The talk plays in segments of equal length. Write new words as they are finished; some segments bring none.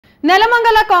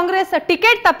Nelamangala Congress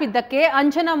ticket ತಪ್ಪಿದ್ದಕ್ಕೆ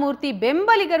Anjana ಮೂರ್ತಿ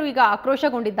ಬೆಂಬಲಿಗರು ಈಗ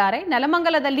ಆಕ್ರೋಶಗೊಂಡಿದ್ದಾರೆ.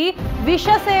 ನೆಲಮಂಗಲದಲ್ಲಿ ವಿಷ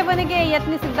ಸೇವನೆಗೆ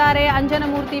ಯತ್ನಿಸಿದ್ದಾರೆ ಅಂಜನಾ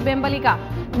ಮೂರ್ತಿ ಬೆಂಬಲಿಗ.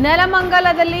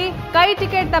 ನೆಲಮಂಗಲದಲ್ಲಿ ಕೈ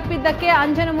ಟಿಕೆಟ್ ತಪ್ಪಿದ್ದಕ್ಕೆ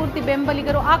ಅಂಜನಾ ಮೂರ್ತಿ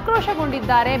ಬೆಂಬಲಿಗರು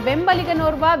ಆಕ್ರೋಶಗೊಂಡಿದ್ದಾರೆ.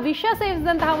 ಬೆಂಬಲಿಗನೋರ್ವ ವಿಷ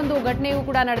ಸೇವಿಸಿದಂತಹ ಒಂದು ಘಟನೆಯೂ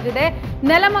ಕೂಡ ನಡೆದಿದೆ.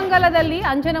 ನೆಲಮಂಗಲದಲ್ಲಿ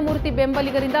ಅಂಜನಾ ಮೂರ್ತಿ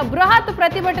ಬೆಂಬಲಿಗರಿಂದ ಬೃಹತ್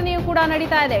ಪ್ರತಿಭಟನೆಯೂ ಕೂಡ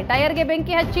ನಡೀತಾ ಇದೆ. ಟೈರ್ಗೆ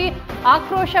ಬೆಂಕಿ ಹಚ್ಚಿ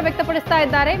ಆಕ್ರೋಶ ವ್ಯಕ್ತಪಡಿಸ್ತಾ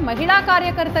ಇದ್ದಾರೆ. ಮಹಿಳಾ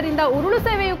ಕಾರ್ಯಕರ್ತರಿಂದ ಉರುಳು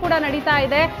ಸೇವೆಯೂ ಕೂಡ ನಡೀತಾ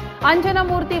ಇದೆ. ಅಂಜನಾ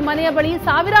ಮೂರ್ತಿ ಮನೆಯ ಬಳಿ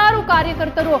ಸಾವಿರಾರು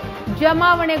ಕಾರ್ಯಕರ್ತರು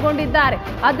ಜಮಾವಣೆಗೊಂಡಿದ್ದಾರೆ.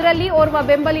 ಅದರಲ್ಲಿ ಓರ್ವ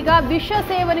ಬೆಂಬಲಿಗ ವಿಷ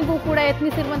ಸೇವನೆಗೂ ಕೂಡ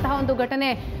ಯತ್ನಿಸಿರುವಂತಹ ಒಂದು ಘಟನೆ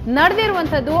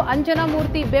ನಡೆದಿರುವಂತದ್ದು. ಅಂಜನಾ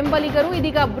ಮೂರ್ತಿ ಬೆಂಬಲಿಗರು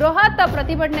ಇದೀಗ ಬೃಹತ್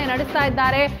ಪ್ರತಿಭಟನೆ ನಡೆಸ್ತಾ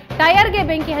ಇದ್ದಾರೆ. ಟೈರ್ಗೆ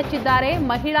ಬೆಂಕಿ ಹಚ್ಚಿದ್ದಾರೆ.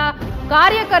 ಮಹಿಳಾ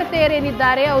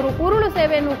ಕಾರ್ಯಕರ್ತೆಯರೇನಿದ್ದಾರೆ ಅವರು ಉರುಳು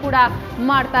ಸೇವೆಯನ್ನು ಕೂಡ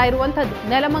ಮಾಡ್ತಾ ಇರುವಂತದ್ದು.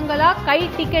 ನೆಲಮಂಗಲ ಕೈ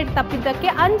ಟಿಕೆಟ್ ತಪ್ಪಿದ್ದಕ್ಕೆ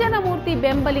ಅಂಜನಾ ಮೂರ್ತಿ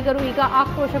ಬೆಂಬಲಿಗರು ಈಗ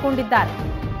ಆಕ್ರೋಶಗೊಂಡಿದ್ದಾರೆ.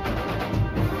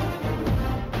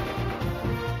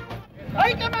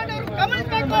 ಹೈಕಮಾಂಡ್ ಅವರು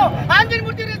ಗಮನಿಸಬೇಕು. ಅಂಜನಾ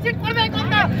ಮೂರ್ತಿ ಸೀಟ್ ಕೊಡಬೇಕು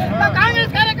ಅಂತ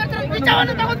ಕಾಂಗ್ರೆಸ್ ಕಾರ್ಯಕರ್ತರು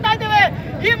ವಿಚಾರವನ್ನು ತಗೊಳ್ತಾ ಇದ್ದೇವೆ.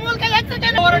 ಈ ಮೂಲಕ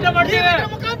ಎಚ್ಚರಿಕೆ ಹೋರಾಟ ಮಾಡ್ತೀವಿ.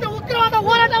 ಮುಖಾಂತರ ಉಗ್ರವಾದ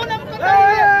ಹೋರಾಟವನ್ನು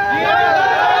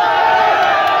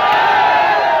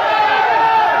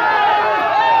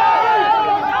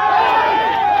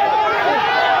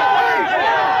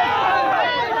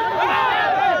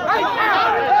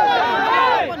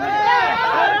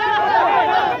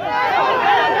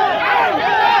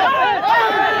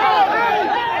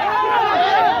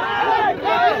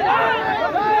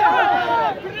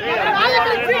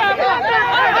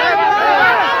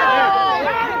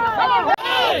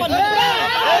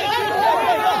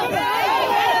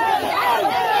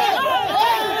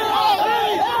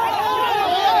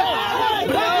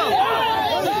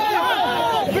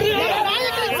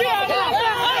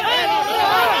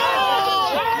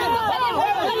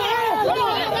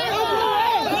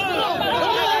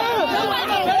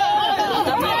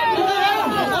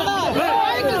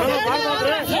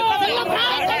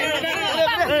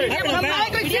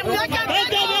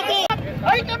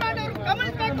ಹೈಕಮಾಂಡ್ ಅವರು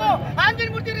ಗಮನಿಸಬೇಕು.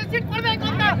 ಅಂಜನಾ ಮೂರ್ತಿ ಸೀಟ್ ಕೊಡಬೇಕು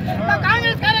ಅಂತ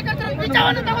ಕಾಂಗ್ರೆಸ್ ಕಾರ್ಯಕರ್ತರು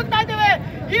ವಿಚಾರವನ್ನು ತಗೊಳ್ತಾ ಇದ್ದೇವೆ.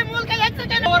 ಈ ಮೂಲಕ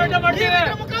ಎಚ್ಚರಿಕೆ ಹೋರಾಟ ಮಾಡ್ತೀವಿ.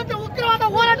 ಮುಖಾಂತರ ಉಗ್ರವಾದ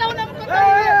ಹೋರಾಟವನ್ನು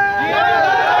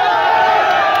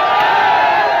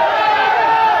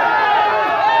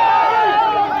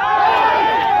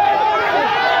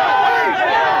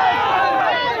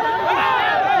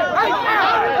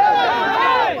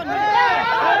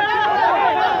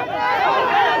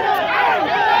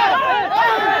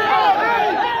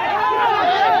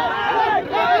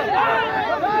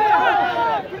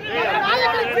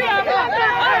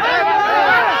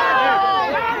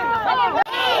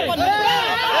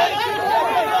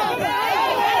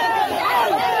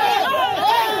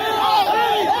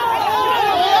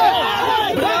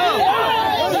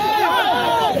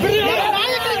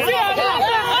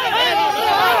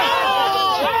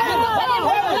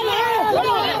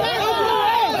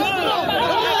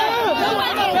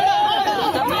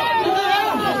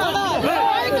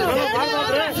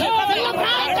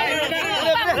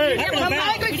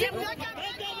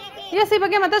ಈ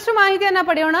ಬಗ್ಗೆ ಮತ್ತಷ್ಟು ಮಾಹಿತಿಯನ್ನ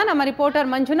ಪಡೆಯೋಣ. ನಮ್ಮ ರಿಪೋರ್ಟರ್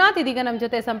ಮಂಜುನಾಥ್ ಇದೀಗ ನಮ್ಮ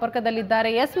ಜೊತೆ ಸಂಪರ್ಕದಲ್ಲಿದ್ದಾರೆ.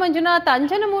 ಎಸ್ ಮಂಜುನಾಥ್,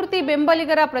 ಅಂಜನಾ ಮೂರ್ತಿ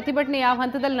ಬೆಂಬಲಿಗರ ಪ್ರತಿಭಟನೆ ಯಾವ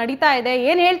ಹಂತದಲ್ಲಿ ನಡೀತಾ ಇದೆ,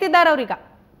 ಏನ್ ಹೇಳ್ತಿದ್ದಾರೆ ಅವ್ರೀಗ?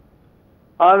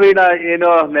 ವೀಣಾ, ಏನು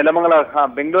ನೆಲಮಂಗಲ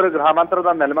ಬೆಂಗಳೂರು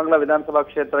ಗ್ರಾಮಾಂತರದ ನೆಲಮಂಗಲ ವಿಧಾನಸಭಾ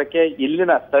ಕ್ಷೇತ್ರಕ್ಕೆ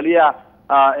ಇಲ್ಲಿನ ಸ್ಥಳೀಯ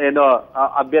ಏನು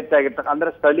ಅಭ್ಯರ್ಥಿ ಆಗಿರ್ತಕ್ಕ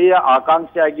ಅಂದ್ರೆ ಸ್ಥಳೀಯ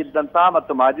ಆಕಾಂಕ್ಷಿ ಆಗಿದ್ದಂತಹ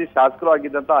ಮತ್ತು ಮಾಜಿ ಶಾಸಕರು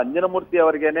ಆಗಿದ್ದಂತಹ ಅಂಜನಾ ಮೂರ್ತಿ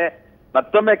ಅವರಿಗೇನೆ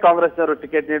ಮತ್ತೊಮ್ಮೆ ಕಾಂಗ್ರೆಸ್ನವರು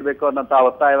ಟಿಕೆಟ್ ನೀಡಬೇಕು ಅನ್ನೋಂತಹ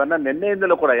ಒತ್ತಾಯವನ್ನ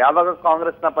ನಿನ್ನೆಯಿಂದಲೂ ಕೂಡ ಯಾವಾಗ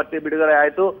ಕಾಂಗ್ರೆಸ್ನ ಪಟ್ಟಿ ಬಿಡುಗಡೆ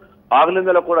ಆಯ್ತು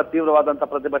ಆಗ್ಲಿಂದಲೂ ಕೂಡ ತೀವ್ರವಾದಂತಹ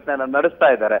ಪ್ರತಿಭಟನೆಯನ್ನ ನಡೆಸ್ತಾ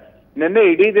ಇದ್ದಾರೆ. ನಿನ್ನೆ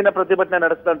ಇಡೀ ದಿನ ಪ್ರತಿಭಟನೆ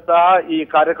ನಡೆಸಿದಂತಹ ಈ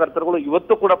ಕಾರ್ಯಕರ್ತರುಗಳು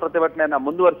ಇವತ್ತು ಕೂಡ ಪ್ರತಿಭಟನೆಯನ್ನ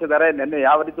ಮುಂದುವರಿಸಿದ್ದಾರೆ. ನಿನ್ನೆ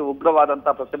ಯಾವ ರೀತಿ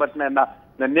ಉಗ್ರವಾದಂತಹ ಪ್ರತಿಭಟನೆಯನ್ನ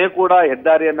ನಿನ್ನೆ ಕೂಡ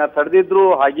ಹೆದ್ದಾರಿಯನ್ನ ತಡೆದಿದ್ರು,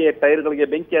 ಹಾಗೆಯೇ ಟೈರ್ಗಳಿಗೆ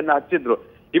ಬೆಂಕಿಯನ್ನ ಹಚ್ಚಿದ್ರು.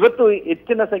 ಇವತ್ತು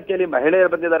ಹೆಚ್ಚಿನ ಸಂಖ್ಯೆಯಲ್ಲಿ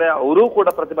ಮಹಿಳೆಯರು ಬಂದಿದ್ದಾರೆ, ಅವರೂ ಕೂಡ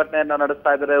ಪ್ರತಿಭಟನೆಯನ್ನ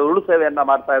ನಡೆಸ್ತಾ ಇದ್ದಾರೆ, ಉರುಳು ಸೇವೆಯನ್ನ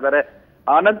ಮಾಡ್ತಾ ಇದ್ದಾರೆ.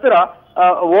 ಆ ನಂತರ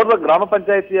ಓರ್ವ ಗ್ರಾಮ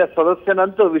ಪಂಚಾಯಿತಿಯ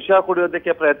ಸದಸ್ಯನಂತೂ ವಿಷ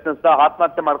ಕುಡಿಯೋದಕ್ಕೆ ಪ್ರಯತ್ನಿಸ್ತಾ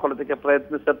ಆತ್ಮಹತ್ಯೆ ಮಾಡ್ಕೊಳ್ಳೋದಕ್ಕೆ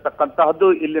ಪ್ರಯತ್ನಿಸಿರ್ತಕ್ಕಂತಹದ್ದು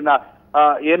ಇಲ್ಲಿನ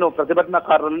ಏನು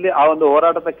ಪ್ರತಿಭಟನಾಕಾರರಲ್ಲಿ ಆ ಒಂದು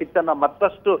ಹೋರಾಟದ ಕಿಚ್ಚನ್ನ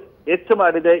ಮತ್ತಷ್ಟು ಹೆಚ್ಚು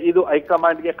ಮಾಡಿದೆ. ಇದು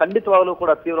ಹೈಕಮಾಂಡ್ಗೆ ಖಂಡಿತವಾಗಲೂ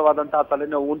ಕೂಡ ತೀವ್ರವಾದಂತಹ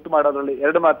ತಲೆನೋವು ಉಂಟು ಮಾಡೋದ್ರಲ್ಲಿ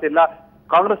ಎರಡು ಮಾತಿಲ್ಲ.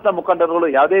 ಕಾಂಗ್ರೆಸ್ನ ಮುಖಂಡರುಗಳು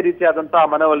ಯಾವುದೇ ರೀತಿಯಾದಂತಹ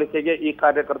ಮನವೊಲಿಕೆಗೆ ಈ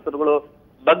ಕಾರ್ಯಕರ್ತರುಗಳು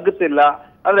ಬಗ್ಗುತ್ತಿಲ್ಲ.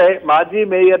 ಅಂದ್ರೆ ಮಾಜಿ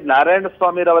ಮೇಯರ್ ನಾರಾಯಣ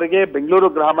ಸ್ವಾಮಿರವರಿಗೆ ಬೆಂಗಳೂರು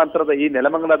ಗ್ರಾಮಾಂತರದ ಈ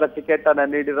ನೆಲಮಂಗಲದ ಟಿಕೆಟ್ ಅನ್ನ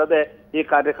ನೀಡಿರೋದೇ ಈ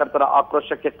ಕಾರ್ಯಕರ್ತರ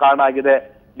ಆಕ್ರೋಶಕ್ಕೆ ಕಾರಣ ಆಗಿದೆ.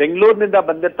 ಬೆಂಗಳೂರಿನಿಂದ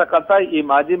ಬಂದಿರತಕ್ಕಂತ ಈ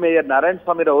ಮಾಜಿ ಮೇಯರ್ ನಾರಾಯಣ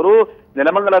ಸ್ವಾಮಿರವರು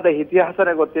ನೆಲಮಂಗಲದ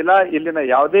ಇತಿಹಾಸನೇ ಗೊತ್ತಿಲ್ಲ, ಇಲ್ಲಿನ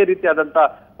ಯಾವುದೇ ರೀತಿಯಾದಂತ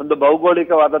ಒಂದು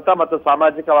ಭೌಗೋಳಿಕವಾದಂತ ಮತ್ತು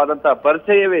ಸಾಮಾಜಿಕವಾದಂತ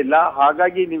ಪರಿಚಯವೇ ಇಲ್ಲ.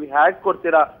 ಹಾಗಾಗಿ ನೀವು ಹ್ಯಾಕ್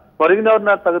ಕೊಡ್ತೀರಾ,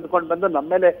 ಹೊರಗಿನವ್ರನ್ನ ತೆಗೆದುಕೊಂಡು ಬಂದು ನಮ್ಮ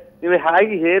ಮೇಲೆ ನೀವು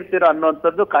ಹೇಗೆ ಹೇರ್ತೀರಾ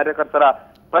ಅನ್ನುವಂಥದ್ದು ಕಾರ್ಯಕರ್ತರ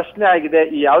ಪ್ರಶ್ನೆ ಆಗಿದೆ.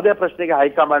 ಈ ಯಾವುದೇ ಪ್ರಶ್ನೆಗೆ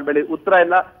ಹೈಕಮಾಂಡ್ ಬಳಿ ಉತ್ತರ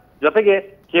ಇಲ್ಲ. ಜೊತೆಗೆ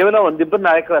ಕೇವಲ ಒಂದಿಬ್ಬರು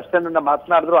ನಾಯಕರು ಅಷ್ಟೇ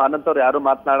ಮಾತನಾಡಿದ್ರು, ಅನಂತವ್ರು ಯಾರು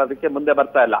ಮಾತನಾಡೋದಕ್ಕೆ ಮುಂದೆ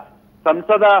ಬರ್ತಾ ಇಲ್ಲ.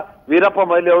 ಸಂಸದ ವೀರಪ್ಪ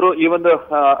ಮೊಯ್ಲಿ ಅವರು ಈ ಒಂದು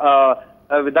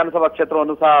ವಿಧಾನಸಭಾ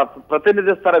ಕ್ಷೇತ್ರವನ್ನು ಸಹ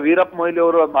ಪ್ರತಿನಿಧಿಸ್ತಾರೆ. ವೀರಪ್ಪ ಮೊಯ್ಲಿ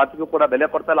ಅವರು ಮಾತಿಗೂ ಕೂಡ ಬೆಲೆ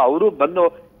ಕೊಡ್ತಾ ಇಲ್ಲ. ಅವರು ಬಂದು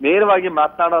ನೇರವಾಗಿ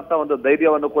ಮಾತನಾಡುವಂತ ಒಂದು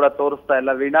ಧೈರ್ಯವನ್ನು ಕೂಡ ತೋರಿಸ್ತಾ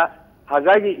ಇಲ್ಲ ವೀಣಾ.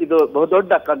 ಹಾಗಾಗಿ ಇದು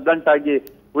ಬಹುದೊಡ್ಡ ಕಗ್ಗಂಟಾಗಿ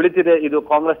ಉಳಿತಿದೆ. ಇದು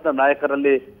ಕಾಂಗ್ರೆಸ್ನ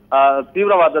ನಾಯಕರಲ್ಲಿ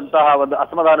ತೀವ್ರವಾದಂತಹ ಒಂದು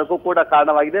ಅಸಮಾಧಾನಕ್ಕೂ ಕೂಡ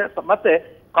ಕಾರಣವಾಗಿದೆ. ಮತ್ತೆ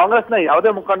ಕಾಂಗ್ರೆಸ್ನ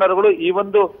ಯಾವುದೇ ಮುಖಂಡರುಗಳು ಈ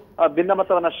ಒಂದು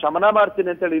ಭಿನ್ನಮತವನ್ನ ಶಮನ ಮಾಡ್ತೀನಿ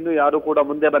ಅಂತೇಳಿ ಇನ್ನು ಯಾರು ಕೂಡ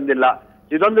ಮುಂದೆ ಬಂದಿಲ್ಲ.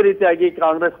 ಇದೊಂದು ರೀತಿಯಾಗಿ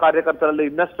ಕಾಂಗ್ರೆಸ್ ಕಾರ್ಯಕರ್ತರಲ್ಲಿ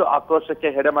ಇನ್ನಷ್ಟು ಆಕ್ರೋಶಕ್ಕೆ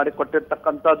ಎಡೆ ಮಾಡಿ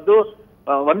ಕೊಟ್ಟಿರ್ತಕ್ಕಂಥದ್ದು.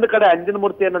 ಒಂದು ಕಡೆ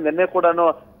ಅಂಜನಮೂರ್ತಿಯನ್ನು ನಿನ್ನೆ ಕೂಡ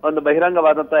ಒಂದು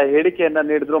ಬಹಿರಂಗವಾದಂತಹ ಹೇಳಿಕೆಯನ್ನ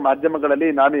ನೀಡಿದ್ರು ಮಾಧ್ಯಮಗಳಲ್ಲಿ.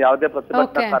 ನಾನು ಯಾವುದೇ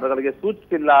ಪ್ರತಿಭಟನಾಕಾರಗಳಿಗೆ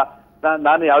ಸೂಚಿಸಿಲ್ಲ,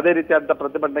 ನಾನು ಯಾವುದೇ ರೀತಿಯಾದಂತಹ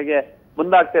ಪ್ರತಿಭಟನೆಗೆ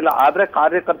ಮುಂದಾಗ್ತಾ ಇಲ್ಲ, ಆದ್ರೆ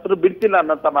ಕಾರ್ಯಕರ್ತರು ಬಿಡ್ತಿಲ್ಲ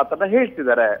ಅನ್ನೋಂತ ಮಾತನ್ನ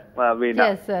ಹೇಳ್ತಿದ್ದಾರೆ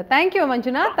ವೀಣಾ. ಥ್ಯಾಂಕ್ ಯು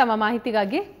ಮಂಜುನಾಥ್ ತಮ್ಮ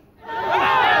ಮಾಹಿತಿಗಾಗಿ.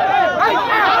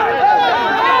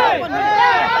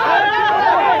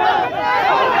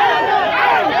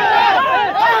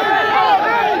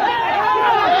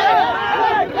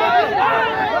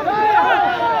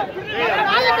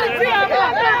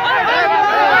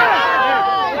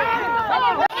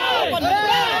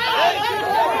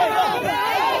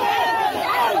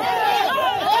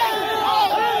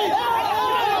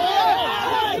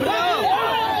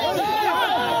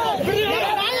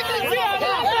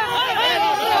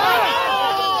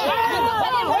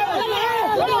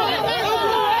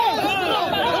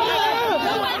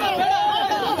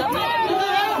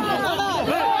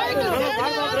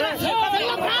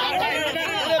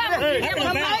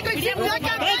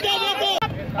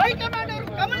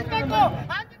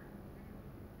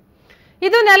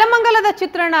 ಇದು ನೆಲಮಂಗಲದ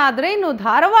ಚಿತ್ರಣ ಆದ್ರೆ ಇನ್ನು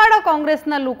ಧಾರವಾಡ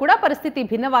ಕಾಂಗ್ರೆಸ್ನಲ್ಲೂ ಕೂಡ ಪರಿಸ್ಥಿತಿ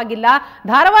ಭಿನ್ನವಾಗಿಲ್ಲ.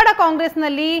 ಧಾರವಾಡ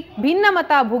ಕಾಂಗ್ರೆಸ್ನಲ್ಲಿ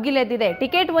ಭಿನ್ನಮತ ಭುಗಿಲೆದ್ದಿದೆ.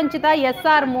 ಟಿಕೆಟ್ ವಂಚಿತ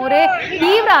SR ಮೋರೆ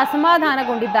ತೀವ್ರ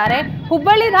ಅಸಮಾಧಾನಗೊಂಡಿದ್ದಾರೆ.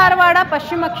 ಹುಬ್ಬಳ್ಳಿ ಧಾರವಾಡ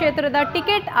ಪಶ್ಚಿಮ ಕ್ಷೇತ್ರದ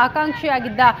ಟಿಕೆಟ್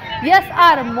ಆಕಾಂಕ್ಷಿಯಾಗಿದ್ದ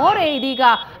SR ಮೋರೆ ಇದೀಗ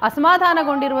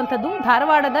ಅಸಮಾಧಾನಗೊಂಡಿರುವಂತದ್ದು.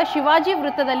 ಧಾರವಾಡದ ಶಿವಾಜಿ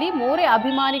ವೃತ್ತದಲ್ಲಿ ಮೋರೆ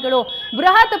ಅಭಿಮಾನಿಗಳು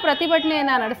ಬೃಹತ್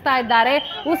ಪ್ರತಿಭಟನೆಯನ್ನ ನಡೆಸ್ತಾ ಇದ್ದಾರೆ.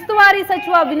 ಉಸ್ತುವಾರಿ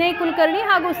ಸಚಿವ ವಿನಯ್ ಕುಲಕರ್ಣಿ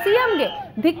ಹಾಗೂ ಸಿಎಂಗೆ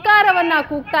ಧಿಕ್ಕಾರವನ್ನ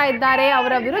ಕೂಗ್ತಾ ಇದ್ದಾರೆ.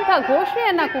 ಅವರ ವಿರುದ್ಧ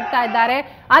ಘೋಷಣೆಯನ್ನ ಕೂಗ್ತಾ ಇದ್ದಾರೆ.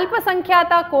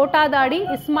 ಅಲ್ಪಸಂಖ್ಯಾತ ಕೋಟಾದಾಡಿ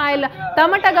ಇಸ್ಮಾಯಿಲ್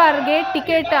ತಮಟಗಾರ್ಗೆ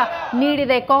ಟಿಕೆಟ್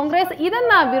ನೀಡಿದೆ ಕಾಂಗ್ರೆಸ್.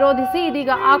 ಇದನ್ನ ವಿರೋಧಿಸಿ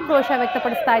ಇದೀಗ ಆಕ್ರೋಶ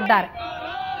ವ್ಯಕ್ತಪಡಿಸ್ತಾ ಇದ್ದಾರೆ.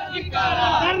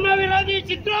 ಧರ್ಮ ವಿರೋಧಿ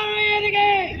ಸಿದ್ದರಾಮಯ್ಯರಿಗೆ,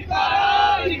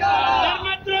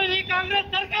 ಧರ್ಮದ್ರೋಹಿ ಕಾಂಗ್ರೆಸ್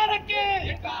ಸರ್ಕಾರಕ್ಕೆ.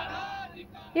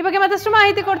 ಈ ಬಗ್ಗೆ ಮತ್ತಷ್ಟು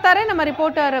ಮಾಹಿತಿ ಕೊಡ್ತಾರೆ ನಮ್ಮ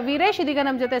ರಿಪೋರ್ಟರ್ ವೀರೇಶ್. ಇದೀಗ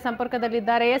ನಮ್ಮ ಜೊತೆ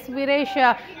ಸಂಪರ್ಕದಲ್ಲಿದ್ದಾರೆ. ವೀರೇಶ್,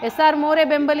 SR ಮೋರೆ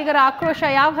ಬೆಂಬಲಿಗರ ಆಕ್ರೋಶ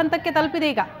ಯಾವ ಹಂತಕ್ಕೆ ತಲುಪಿದೆ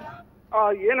ಈಗ?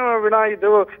 ಏನು ವೀಣಾ, ಇದು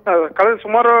ಕಳೆದ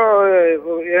ಸುಮಾರು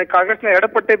ಕಾಂಗ್ರೆಸ್ನ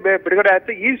ಎಡಪಟ್ಟಿ ಬಿಡುಗಡೆ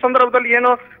ಆಯ್ತು. ಈ ಸಂದರ್ಭದಲ್ಲಿ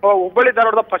ಏನು ಹುಬ್ಬಳ್ಳಿ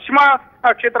ಧಾರವಾಡದ ಪಶ್ಚಿಮ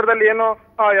ಕ್ಷೇತ್ರದಲ್ಲಿ ಏನು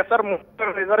SR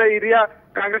ಇದ್ದಾರೆ, ಹಿರಿಯ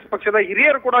ಕಾಂಗ್ರೆಸ್ ಪಕ್ಷದ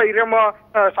ಹಿರಿಯರು ಕೂಡ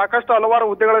ಸಾಕಷ್ಟು ಹಲವಾರು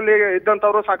ಹುದ್ದೆಗಳಲ್ಲಿ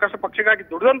ಇದ್ದಂತವ್ರು, ಸಾಕಷ್ಟು ಪಕ್ಷಕ್ಕಾಗಿ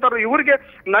ದುಡಿದಂತವ್ರು, ಇವರಿಗೆ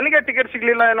ನನಗೆ ಟಿಕೆಟ್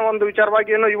ಸಿಗ್ಲಿಲ್ಲ ಅನ್ನೋ ಒಂದು ವಿಚಾರವಾಗಿ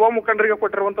ಏನು ಯುವ ಮುಖಂಡರಿಗೆ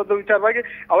ಕೊಟ್ಟಿರುವಂತದ್ದು ವಿಚಾರವಾಗಿ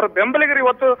ಅವರ ಬೆಂಬಲಿಗರು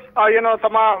ಇವತ್ತು ಏನು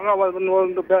ತಮ್ಮ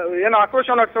ಒಂದು ಏನು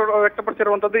ಆಕ್ರೋಶವನ್ನು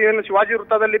ವ್ಯಕ್ತಪಡಿಸಿರುವಂತದ್ದು. ಏನು ಶಿವಾಜಿ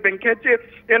ವೃತ್ತದಲ್ಲಿ ಬೆಂಕಿ ಹಚ್ಚಿ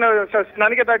ಏನು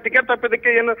ನನಗೆ ಟಿಕೆಟ್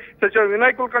ತಪ್ಪಿದ್ದಕ್ಕೆ ಏನು ಸಚಿವ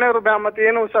ವಿನಯ್ ಕುಲಕರ್ಣಿ ಅವರು ಮತ್ತೆ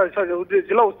ಏನು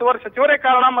ಜಿಲ್ಲಾ ಉಸ್ತುವಾರಿ ಸಚಿವರೇ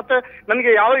ಕಾರಣ, ಮತ್ತೆ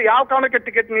ನನಗೆ ಯಾವ ಕಾರಣಕ್ಕೆ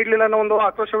ಟಿಕೆಟ್ ನೀಡಲಿಲ್ಲ ಅನ್ನೋ ಒಂದು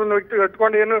ಆಕ್ರೋಶವನ್ನು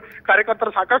ಇಟ್ಕೊಂಡು ಏನು ಕಾರ್ಯಕರ್ತರು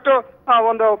ಸಾಕಷ್ಟು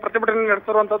ಒಂದು ಪ್ರತಿಭಟನೆ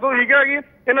ನಡೆಸಿರುವಂತದ್ದು. ಹೀಗಾಗಿ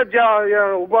ಏನು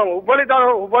ಹುಬ್ಬಳ್ಳಿ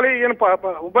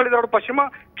ಧಾರವಾಡ ಪಶ್ಚಿಮ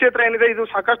ಕ್ಷೇತ್ರ ಏನಿದೆ ಇದು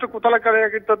ಸಾಕಷ್ಟು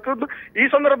ಕುತೂಹಲಕಾರಿಯಾಗಿತ್ತು. ಈ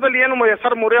ಸಂದರ್ಭದಲ್ಲಿ ಏನು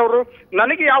SR ಮೋರೆ ಅವರು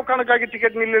ನನಗೆ ಯಾವ ಕಾರಣಕ್ಕಾಗಿ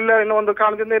ಟಿಕೆಟ್ ನೀಡಲಿಲ್ಲ ಅನ್ನೋ ಒಂದು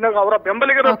ಕಾರಣದಿಂದ ಏನು ಅವರ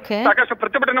ಬೆಂಬಲಿಗರು ಸಾಕಷ್ಟು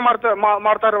ಪ್ರತಿಭಟನೆ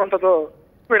ಮಾಡ್ತಾ ಇರುವಂತದ್ದು.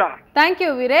 ಥ್ಯಾಂಕ್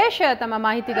ಯು ವೀರೇಶ್ ತಮ್ಮ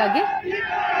ಮಾಹಿತಿಗಾಗಿ.